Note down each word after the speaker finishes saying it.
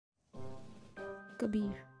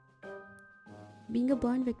Kabir. Being a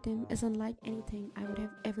burn victim is unlike anything I would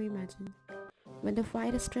have ever imagined. When the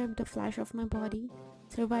fire stripped the flesh off my body,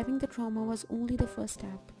 surviving the trauma was only the first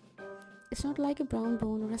step. It's not like a brown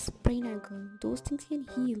bone or a sprained ankle. Those things can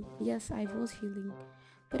heal. Yes, I was healing.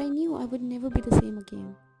 But I knew I would never be the same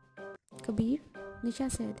again. Kabir,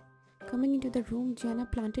 Nisha said, coming into the room, Jana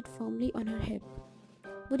planted firmly on her hip.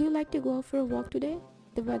 Would you like to go out for a walk today?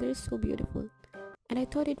 The weather is so beautiful. And I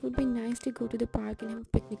thought it would be nice to go to the park and have a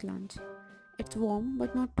picnic lunch. It's warm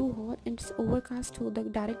but not too hot and it's overcast so the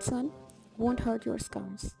direct sun won't hurt your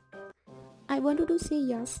scars. I wanted to say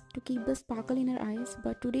yes to keep the sparkle in her eyes,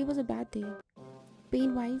 but today was a bad day.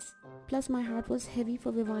 Pain-wise, plus my heart was heavy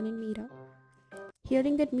for Vivan and Meera.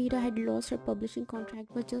 Hearing that Meera had lost her publishing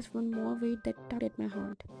contract was just one more weight that tugged at my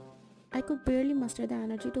heart. I could barely muster the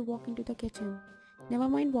energy to walk into the kitchen, never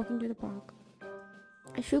mind walking to the park.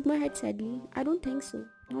 I shook my head sadly. I don't think so.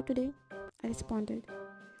 Not today, I responded.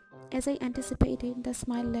 As I anticipated, the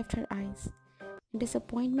smile left her eyes.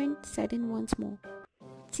 Disappointment set in once more.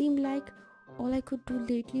 It seemed like all I could do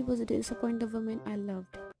lately was disappoint the woman I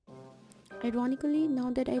loved. Ironically,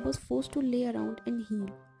 now that I was forced to lay around and heal,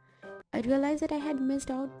 I realized that I had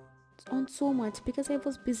missed out on so much because I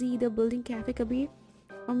was busy either building Cafe Kabir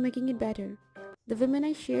or making it better. The women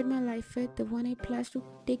I shared my life with, the one I pledged to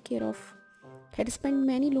take care of, had spent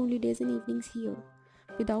many lonely days and evenings here.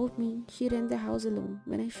 Without me, she ran the house alone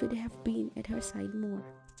when I should have been at her side more.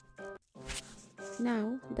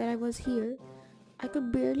 Now that I was here, I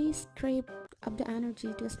could barely scrape up the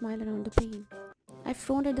energy to smile around the pain. I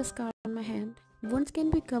frowned at the scar on my hand. Wounds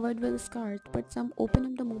can be covered with scars, but some open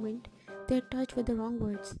up the moment they are touched with the wrong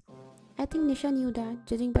words. I think Nisha knew that,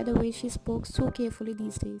 judging by the way she spoke so carefully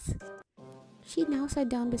these days. She now sat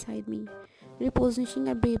down beside me, repositioning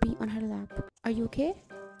her baby on her lap. Are you okay?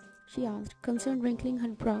 She asked, concern wrinkling her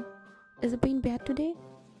brow. Is the pain bad today?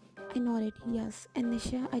 I nodded, yes. And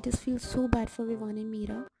Nisha, I just feel so bad for Vivan and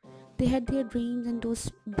Meera. They had their dreams and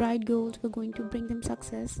those bright goals were going to bring them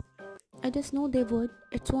success. I just know they would.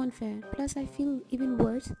 It's so unfair. Plus I feel even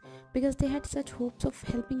worse because they had such hopes of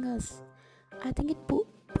helping us. I think it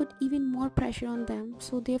put even more pressure on them,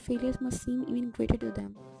 so their failures must seem even greater to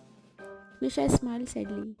them. Nisha smiled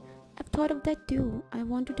sadly. I've thought of that too. I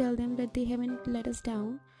want to tell them that they haven't let us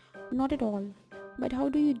down. Not at all. But how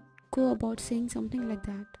do you go about saying something like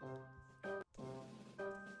that?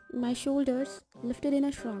 My shoulders lifted in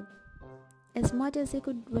a shrug, as much as they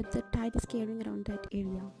could with the tide scaring around that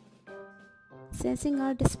area. Sensing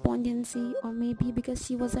our despondency, or maybe because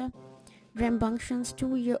she was a rambunctious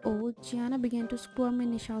 2-year-old, Gianna began to squirm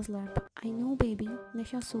in Nisha's lap. I know, baby,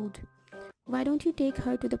 Nisha soothed. Why don't you take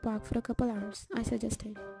her to the park for a couple hours? I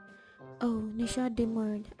suggested. Oh, Nisha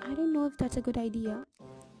demurred. I don't know if that's a good idea.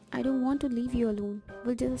 I don't want to leave you alone.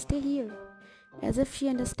 We'll just stay here. As if she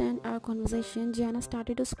understood our conversation, Gianna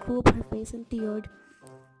started to screw up her face and teared,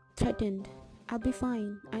 threatened. I'll be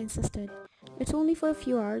fine, I insisted. It's only for a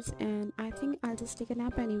few hours and I think I'll just take a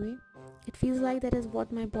nap anyway. It feels like that is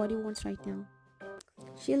what my body wants right now.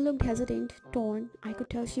 She looked hesitant, torn. I could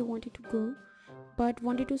tell she wanted to go, but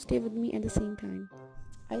wanted to stay with me at the same time.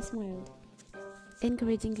 I smiled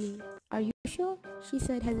encouragingly. Are you sure? She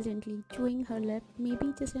said hesitantly, chewing her lip.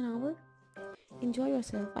 Maybe just an hour? Enjoy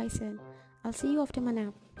yourself, I said. I'll see you after my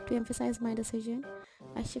nap. To emphasize my decision,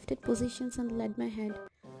 I shifted positions and laid my head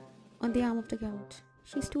on the arm of the couch.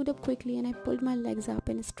 She stood up quickly and I pulled my legs up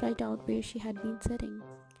and straight out where she had been sitting.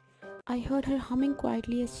 I heard her humming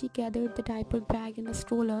quietly as she gathered the diaper bag in the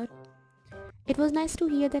stroller. It was nice to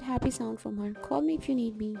hear that happy sound from her. Call me if you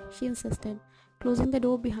need me, she insisted, closing the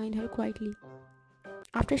door behind her quietly.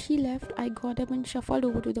 After she left, I got up and shuffled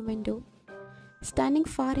over to the window, standing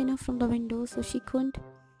far enough from the window so she couldn't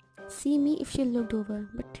see me if she looked over,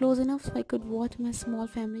 but close enough so I could watch my small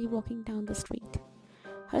family walking down the street.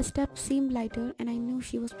 Her steps seemed lighter and I knew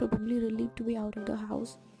she was probably relieved to be out of the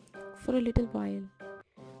house for a little while.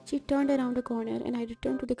 She turned around the corner and I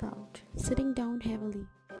returned to the couch, sitting down heavily.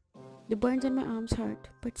 The burns on my arms hurt,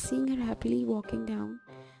 but seeing her happily walking down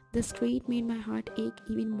the street made my heart ache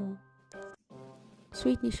even more.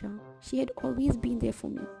 Sweet Nisha, she had always been there for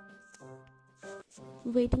me,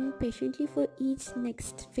 waiting patiently for each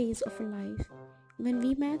next phase of her life. When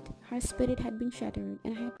we met, her spirit had been shattered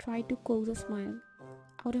and I had tried to coax a smile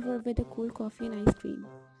out of her with a cold coffee and ice cream.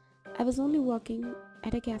 I was only working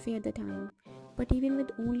at a cafe at the time, but even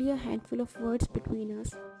with only a handful of words between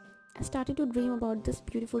us, I started to dream about this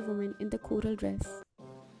beautiful woman in the coral dress.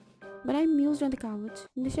 But I mused on the couch.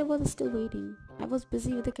 Nisha was still waiting. I was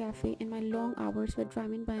busy with the cafe and my long hours were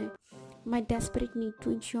driven by my desperate need to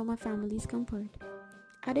ensure my family's comfort.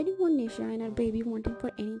 I didn't want Nisha and her baby wanting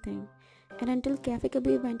for anything, And until Cafe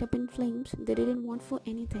Kabir went up in flames, they didn't want for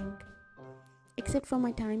anything except for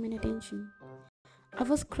my time and attention. I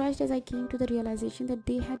was crushed as I came to the realization that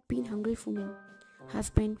they had been hungry for me,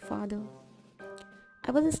 husband, father.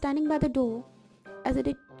 I was standing by the door as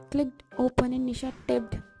it clicked open and Nisha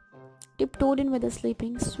tiptoed in with a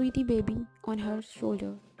sleeping sweetie baby on her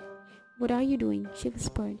shoulder. "What are you doing?" she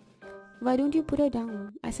whispered. "Why don't you put her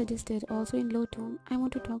down?" I suggested, also in low tone. "I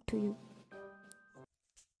want to talk to you."